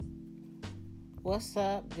What's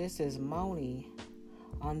up? This is Moni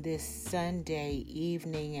on this Sunday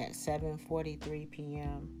evening at 7:43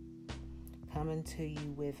 p.m. coming to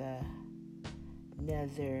you with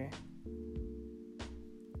another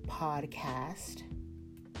podcast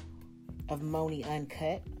of Moni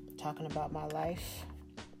Uncut, talking about my life.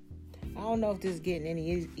 I don't know if this is getting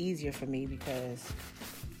any easier for me because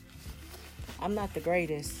I'm not the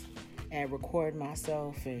greatest at recording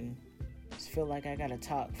myself and just feel like I gotta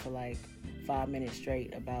talk for like 5 minutes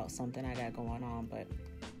straight about something I got going on, but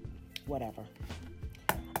whatever.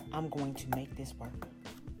 I'm going to make this work.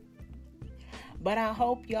 But I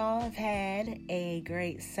hope y'all have had a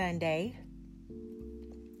great Sunday.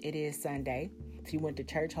 It is Sunday. If you went to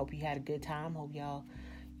church, hope you had a good time. Hope y'all,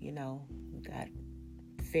 got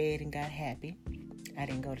fed and got happy. I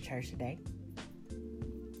didn't go to church today.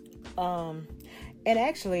 And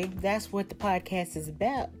actually, that's what the podcast is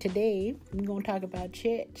about. Today, we're going to talk about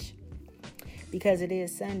church. Because it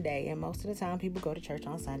is Sunday, and most of the time people go to church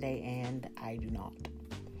on Sunday, and I do not.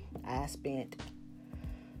 I spent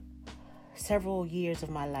several years of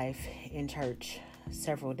my life in church,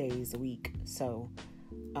 several days a week. So,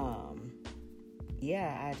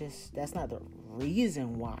 that's not the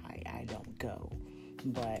reason why I don't go.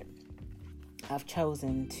 But I've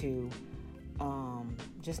chosen to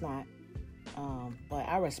just not. But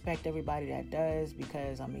I respect everybody that does,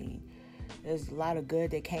 because, there's a lot of good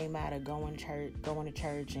that came out of going to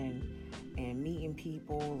church and meeting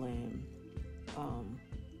people and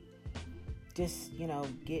just,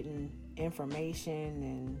 getting information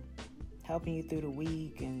and helping you through the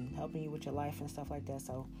week and helping you with your life and stuff like that.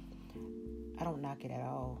 So I don't knock it at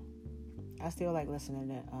all. I still like listening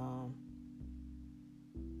to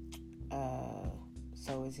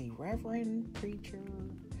so is he Reverend Preacher?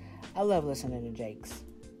 I love listening to Jakes.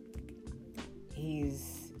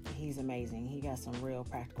 He's amazing. He got some real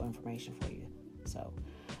practical information for you. So,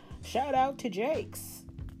 shout out to Jakes.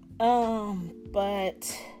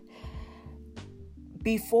 But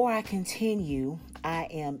before I continue, I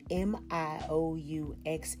am MIOUXNIE.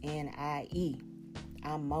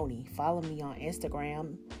 I'm Moni. Follow me on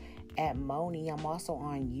Instagram at Moni. I'm also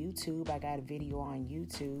on YouTube. I got a video on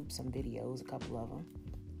YouTube, some videos, a couple of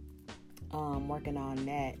them. Working on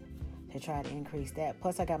that to try to increase that.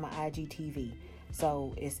 Plus, I got my IGTV.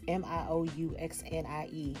 So it's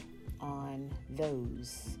MIOUXNIE on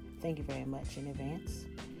those. Thank you very much in advance.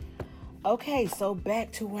 Okay, so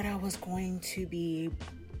back to what I was going to be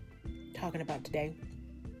talking about today.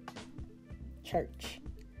 Church.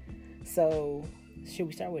 So should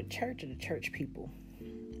we start with church or the church people?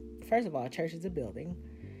 First of all, church is a building.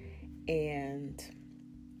 And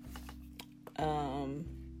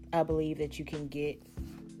I believe that you can get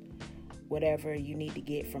whatever you need to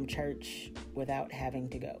get from church without having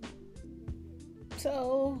to go.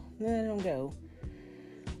 So, I don't go.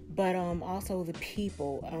 But also the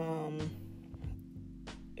people.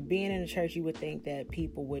 Being in a church, you would think that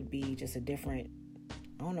people would be just a different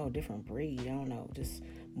breed. Just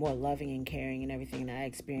more loving and caring and everything. And I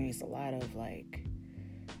experienced a lot of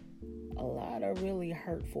really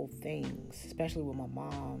hurtful things, especially with my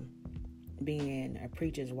mom being a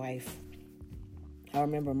preacher's wife. I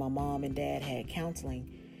remember my mom and dad had counseling,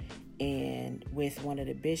 and with one of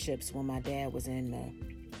the bishops when my dad was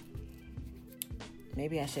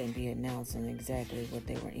maybe I shouldn't be announcing exactly what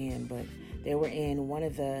they were in, but they were in one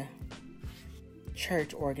of the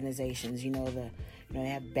church organizations. They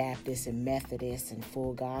have Baptist and Methodist and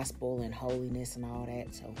Full Gospel and Holiness and all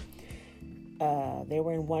that. So they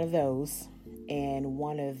were in one of those, and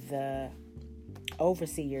one of the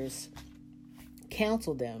overseers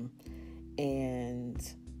counseled them. And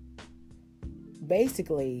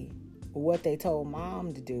basically what they told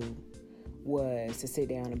mom to do was to sit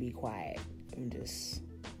down and be quiet and just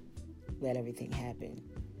let everything happen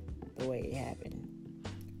the way it happened.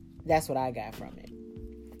 That's what I got from it,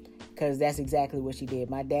 because that's exactly what she did.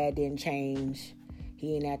 My dad didn't change.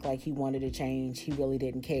 He didn't act like he wanted to change. He really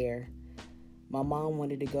didn't care. My mom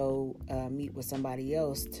wanted to go meet with somebody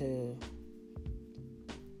else to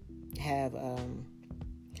have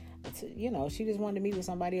she just wanted to meet with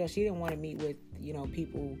somebody else. She didn't want to meet with,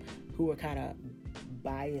 people who were kind of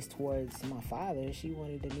biased towards my father. She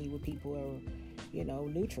wanted to meet with people who were,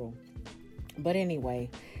 neutral. But anyway,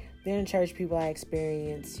 then church people I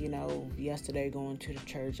experienced, yesterday going to the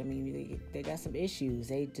church, they got some issues.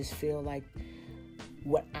 They just feel like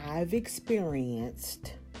what I've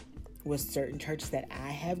experienced with certain churches that I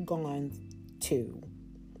have gone to.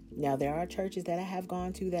 Now, there are churches that I have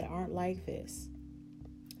gone to that aren't like this.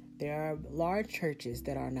 There are large churches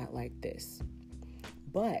that are not like this.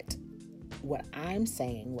 But what I'm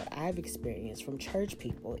saying, what I've experienced from church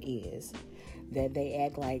people is that they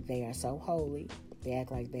act like they are so holy. They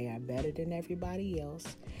act like they are better than everybody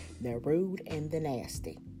else. They're rude and they're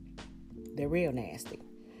nasty. They're real nasty.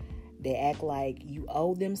 They act like you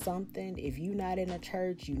owe them something. If you're not in a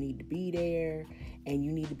church, you need to be there and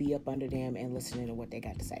you need to be up under them and listening to what they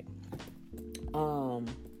got to say.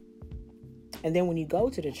 And then when you go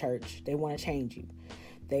to the church, they want to change you.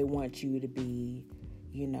 They want you to be,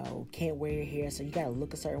 can't wear your hair, so you got to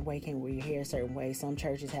look a certain way, can't wear your hair a certain way. Some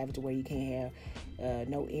churches have it to where you can't have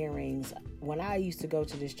no earrings. When I used to go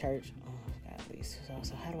to this church,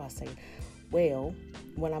 so how do I say it? Well,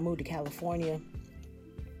 when I moved to California,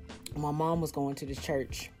 my mom was going to this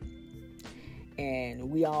church,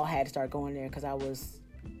 and we all had to start going there because I was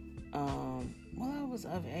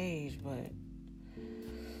of age, but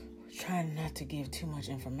trying not to give too much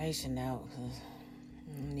information out because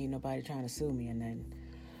I don't need nobody trying to sue me and then.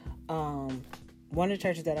 One of the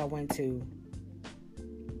churches that I went to,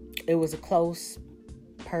 it was a close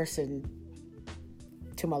person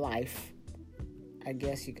to my life. I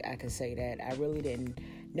guess I could say that. I really didn't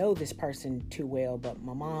know this person too well, but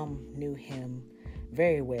my mom knew him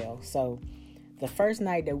very well. So the first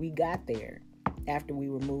night that we got there, after we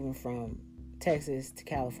were moving from Texas to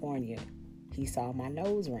California, he saw my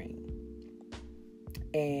nose ring.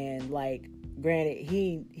 And granted,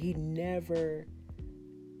 we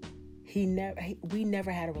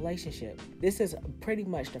never had a relationship. This is pretty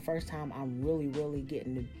much the first time I'm really, really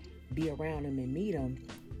getting to be around him and meet him.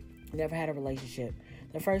 Never had a relationship.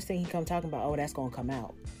 The first thing he come talking about, oh, that's gonna come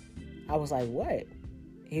out. I was like, what?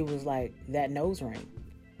 He was like, that nose ring.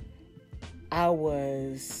 I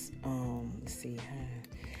was, let's see.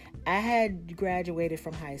 I had graduated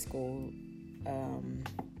from high school,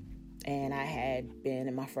 and I had been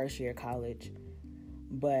in my first year of college,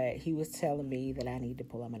 but he was telling me that I need to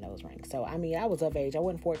pull out my nose ring. So, I was of age. I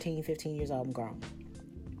wasn't 14, 15 years old. I'm grown.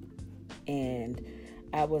 And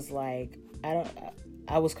I was like,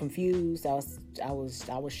 I was confused. I was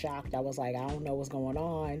shocked. I was like, I don't know what's going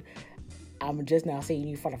on. I'm just now seeing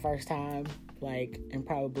you for the first time, in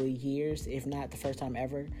probably years, if not the first time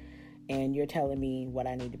ever. And you're telling me what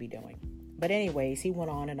I need to be doing. But anyways, he went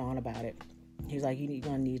on and on about it. He was like, you're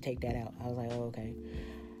going to need to take that out. I was like, oh, okay.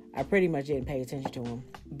 I pretty much didn't pay attention to him.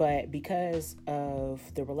 But because of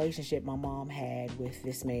the relationship my mom had with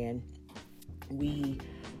this man, we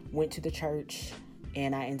went to the church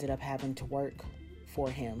and I ended up having to work for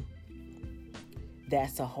him.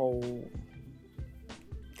 That's a whole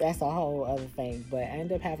other thing. But I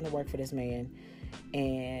ended up having to work for this man,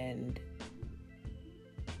 and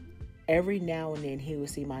every now and then he would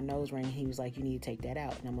see my nose ring. He was like, you need to take that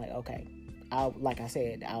out. And I'm like, okay. Like I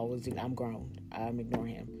said, I'm grown. I'm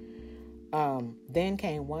ignoring him. Then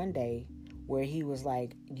came one day where he was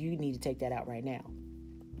like, you need to take that out right now.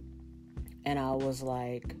 And I was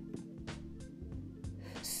like,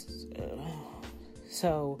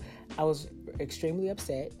 so I was extremely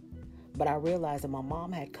upset, but I realized that my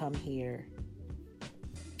mom had come here,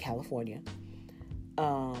 California,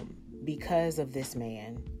 because of this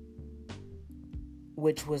man,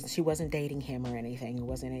 she wasn't dating him or anything. It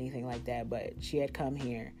wasn't anything like that, but she had come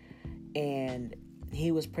here and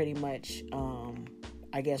he was pretty much,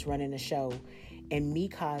 I guess, running the show, and me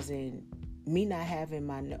having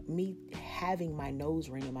my nose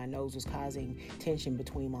ring in my nose was causing tension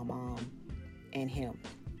between my mom and him.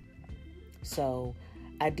 So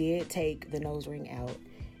I did take the nose ring out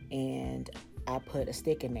and I put a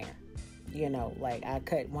stick in there. I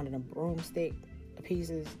cut one of the broomstick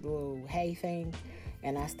pieces, the little hay thing,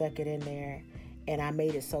 and I stuck it in there, and I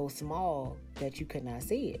made it so small that you could not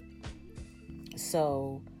see it.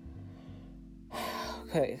 So,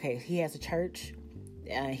 okay, he has a church.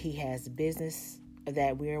 He has a business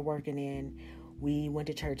that we're working in. We went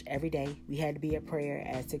to church every day. We had to be at prayer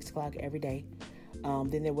at 6 o'clock every day.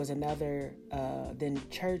 Then there was another, then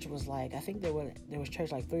church was I think there was church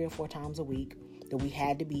 3 or 4 times a week that we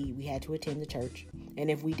had to attend the church. And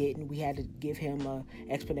if we didn't, we had to give him an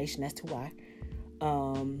explanation as to why.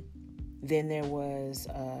 Then there was,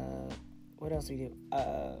 what else we did?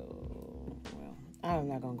 Well, I'm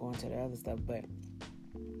not going to go into the other stuff, but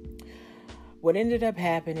what ended up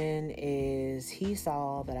happening is he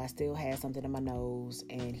saw that I still had something in my nose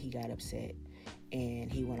and he got upset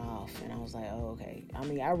and he went off, and I was like, oh, okay.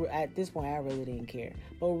 At this point, I really didn't care.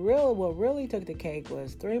 But what really took the cake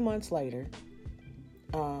was 3 months later,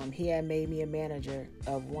 he had made me a manager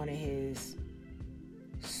of one of his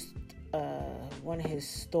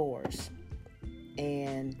stores,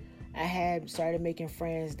 and I had started making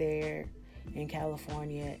friends there in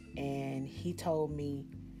California, and he told me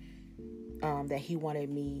that he wanted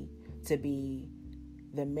me to be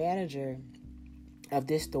the manager of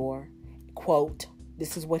this store. Quote,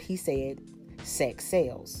 this is what he said, sex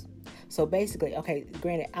sales. So basically, okay,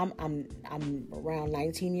 granted, I'm around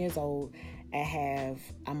 19 years old.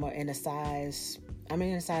 I'm in a size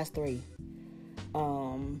 3.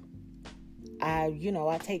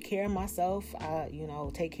 I take care of myself. I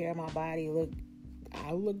take care of my body.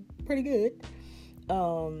 I look pretty good.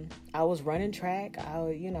 I was running track.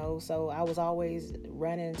 So I was always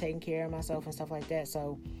running and taking care of myself and stuff like that.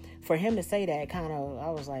 So for him to say that, I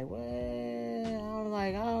was like, what? I'm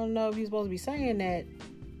like, I don't know if he's supposed to be saying that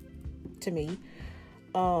to me.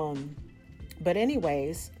 But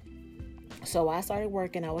anyways, so I started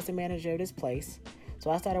working. I was the manager of this place.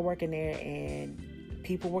 So I started working there, and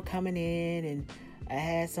people were coming in, and I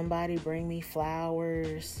had somebody bring me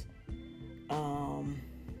flowers.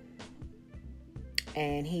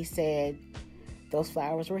 And he said those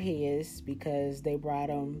flowers were his because they brought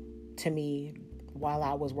them to me while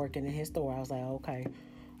I was working in his store. I was like, okay,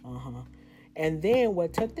 And then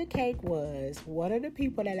what took the cake was one of the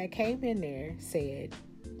people that I came in there said,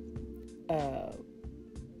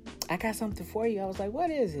 I got something for you. I was like,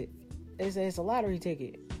 what is it? They said it's a lottery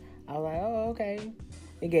ticket. I was like, oh, okay.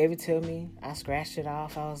 They gave it to me. I scratched it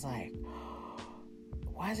off. I was like,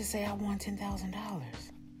 why does it say I won $10,000?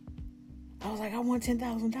 I was like, I won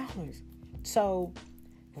 $10,000. So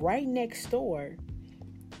right next door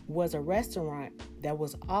was a restaurant that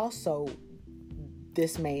was also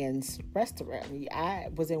this man's restaurant. I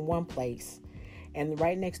was in one place, and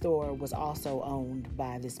right next door was also owned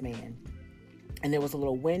by this man. And there was a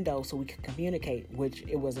little window so we could communicate, which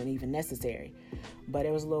it wasn't even necessary. But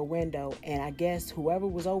it was a little window, and I guess whoever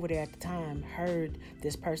was over there at the time heard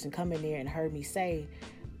this person come in there and heard me say,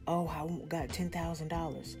 oh, I got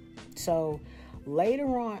 $10,000. So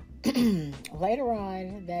later on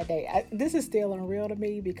that day, this is still unreal to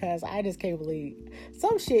me because I just can't believe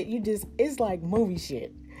some shit it's like movie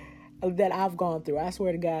shit that I've gone through. I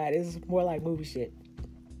swear to God, it's more like movie shit.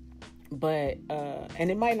 But, and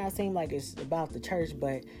it might not seem like it's about the church,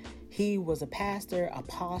 but he was a pastor,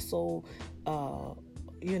 apostle,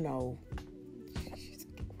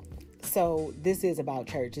 So this is about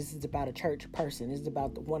church. This is about a church person. This is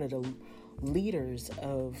about one of the leaders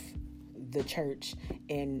of the church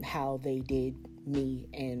and how they did me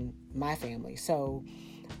and my family. So,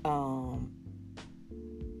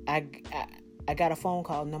 I got a phone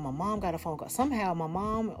call. No, my mom got a phone call. Somehow my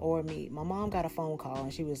mom got a phone call,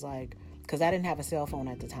 and she was like, because I didn't have a cell phone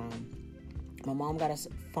at the time. My mom got a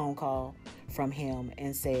phone call from him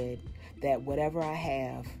and said that whatever I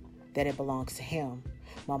have, that it belongs to him.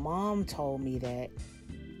 My mom told me that,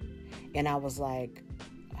 and I was like,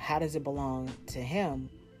 how does it belong to him?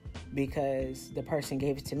 Because the person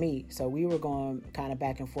gave it to me. So we were going kind of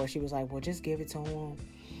back and forth. She was like, well, just give it to him.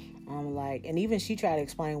 I'm like, and even she tried to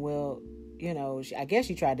explain, well, I guess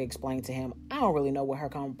she tried to explain to him. I don't really know what her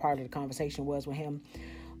part of the conversation was with him,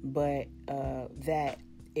 but that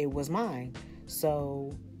it was mine.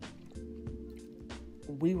 So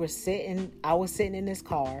I was sitting in this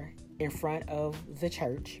car in front of the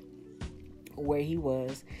church where he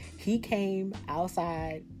was. He came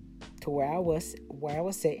outside to where I was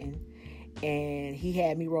sitting, and he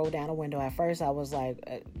had me roll down a window. At first I was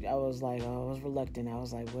reluctant. I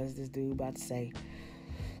was like, what's this dude about to say?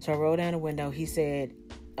 So I rolled down the window. He said,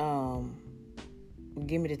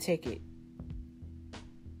 give me the ticket.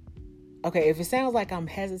 Okay, if it sounds like I'm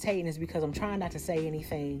hesitating, it's because I'm trying not to say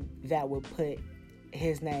anything that would put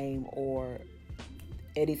his name or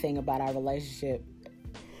anything about our relationship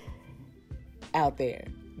out there.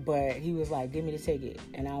 But he was like, give me the ticket.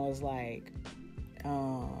 And I was like,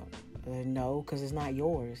 no, because it's not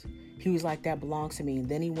yours. He was like, that belongs to me. And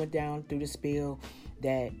then he went down through the spiel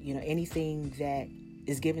that, anything that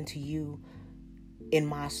is given to you in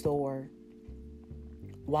my store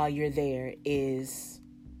while you're there is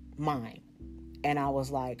mine. And I was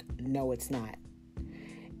like, no, it's not.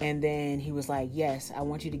 And then he was like, yes, I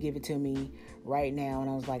want you to give it to me right now. And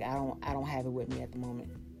I was like, I don't have it with me at the moment.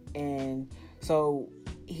 And so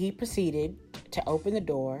he proceeded to open the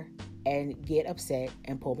door and get upset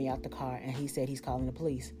and pull me out the car. And he said he's calling the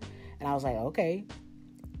police. And I was like, okay.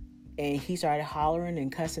 And he started hollering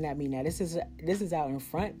and cussing at me. Now, this is out in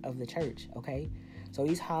front of the church, okay? So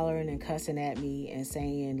he's hollering and cussing at me and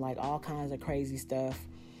saying, like, all kinds of crazy stuff.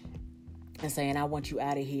 And saying, I want you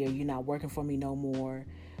out of here. You're not working for me no more.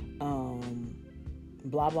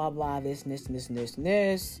 Blah, blah, blah. This.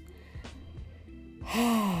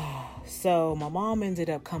 So my mom ended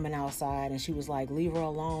up coming outside, and she was like, leave her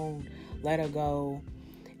alone. Let her go.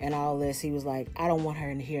 And all this. He was like, I don't want her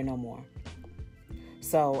in here no more.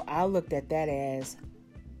 So I looked at that as,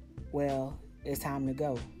 well, it's time to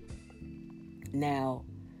go. Now,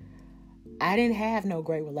 I didn't have no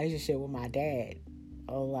great relationship with my dad.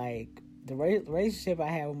 Like, the relationship I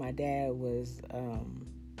had with my dad was,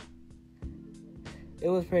 it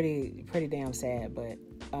was pretty damn sad, but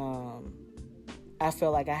I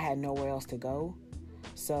felt like I had nowhere else to go.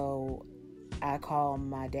 So I called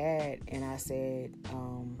my dad and I said,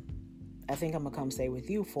 I think I'm going to come stay with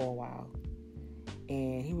you for a while.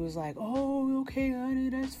 And he was like, oh, okay, honey,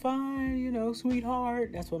 that's fine,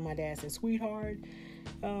 sweetheart. That's what my dad said, sweetheart.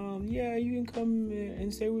 Yeah, you can come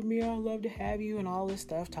and stay with me. I'd love to have you, and all this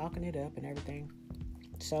stuff, talking it up and everything.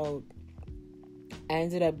 So I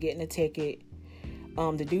ended up getting a ticket.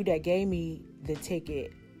 The dude that gave me the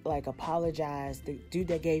ticket, apologized. The dude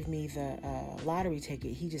that gave me the lottery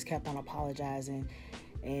ticket, he just kept on apologizing.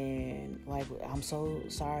 And, I'm so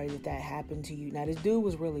sorry that happened to you. Now, this dude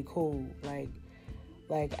was really cool.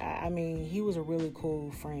 I mean, he was a really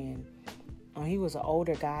cool friend. He was an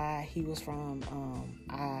older guy. He was from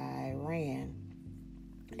Iran.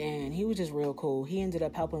 And he was just real cool. He ended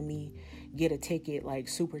up helping me get a ticket,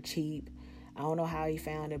 super cheap. I don't know how he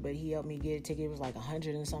found it, but he helped me get a ticket. It was $100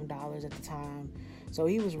 and some at the time. So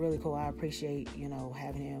he was really cool. I appreciate,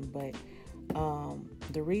 having him. But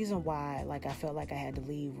the reason why, I felt like I had to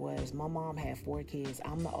leave was my mom had 4 kids.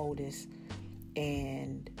 I'm the oldest.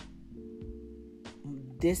 And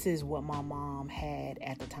this is what my mom had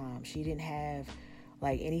at the time. She didn't have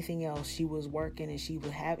anything else. She was working and she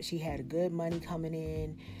had good money coming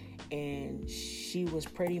in, and she was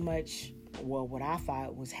pretty much, what I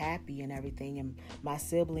thought was happy and everything. And my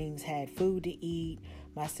siblings had food to eat.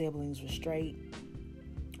 My siblings were straight.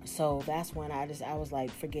 So that's when I was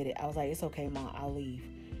like, forget it. I was like, it's okay, Mom, I'll leave.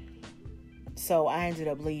 So I ended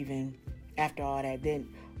up leaving after all that. Then,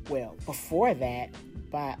 before that,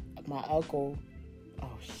 by my uncle.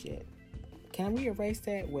 Oh, shit. Can we erase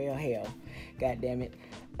that? Well, hell. God damn it.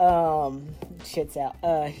 Shit's out.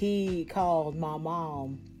 He called my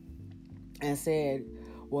mom and said,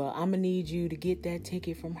 well, I'm going to need you to get that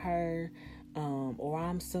ticket from her, or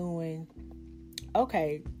I'm suing.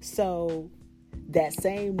 Okay, so that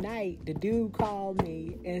same night, the dude called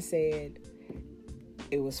me and said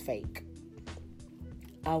it was fake.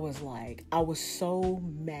 I was so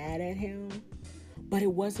mad at him. But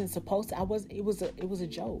it wasn't supposed to. It was a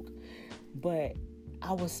joke. But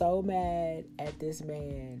I was so mad at this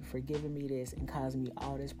man for giving me this and causing me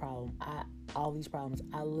all these problems.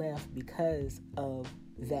 I left because of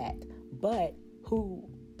that. But who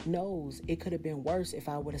knows? It could have been worse if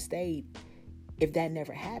I would have stayed. If that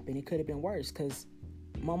never happened, it could have been worse, because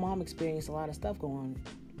my mom experienced a lot of stuff going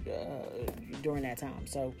during that time.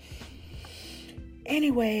 So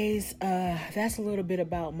anyways, that's a little bit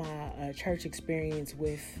about my church experience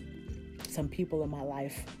with some people in my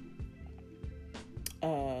life.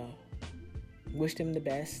 Wish them the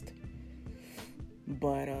best.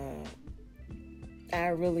 But I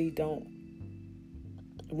really don't.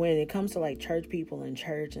 When it comes to church people and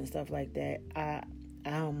church and stuff like that,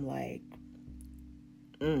 I'm like,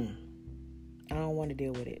 I don't want to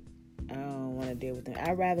deal with it. I don't want to deal with them.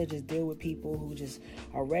 I'd rather just deal with people who just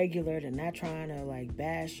are regular. They're not trying to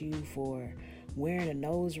bash you for wearing a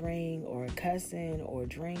nose ring or cussing or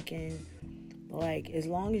drinking. As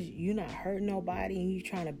long as you're not hurting nobody and you're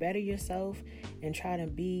trying to better yourself and try to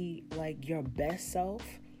be your best self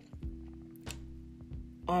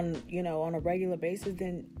on a regular basis,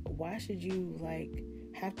 then why should you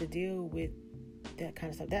have to deal with that kind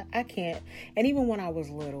of stuff? That I can't. And even when I was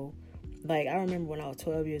little, I remember when I was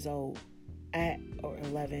 12 years old, or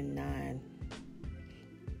 11, 9,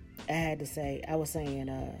 I was saying,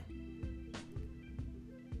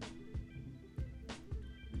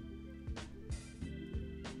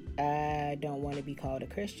 I don't want to be called a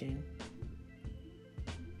Christian.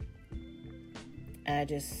 I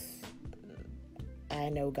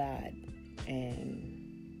know God, and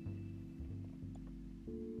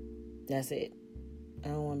that's it. I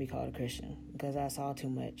don't want to be called a Christian because I saw too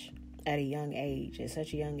much at a young age. At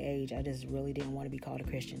such a young age, I just really didn't want to be called a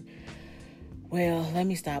Christian. Well, let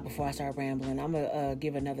me stop before I start rambling. I'm going to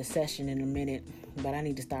give another session in a minute, but I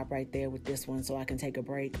need to stop right there with this one so I can take a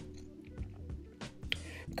break.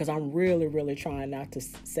 Because I'm really, really trying not to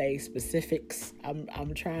say specifics.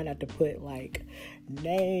 I'm trying not to put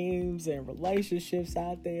names and relationships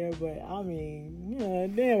out there. But I mean,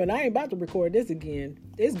 damn it, I ain't about to record this again.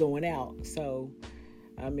 It's going out. So,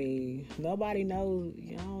 I mean, nobody knows.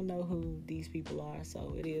 I don't know who these people are.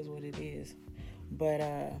 So it is what it is. But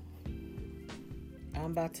I'm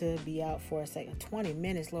about to be out for a second. 20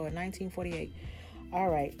 minutes, Lord, 1948. All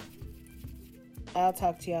right. I'll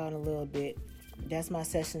talk to y'all in a little bit. That's my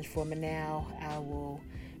sessions for me now. I will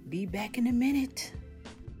Be back in a minute.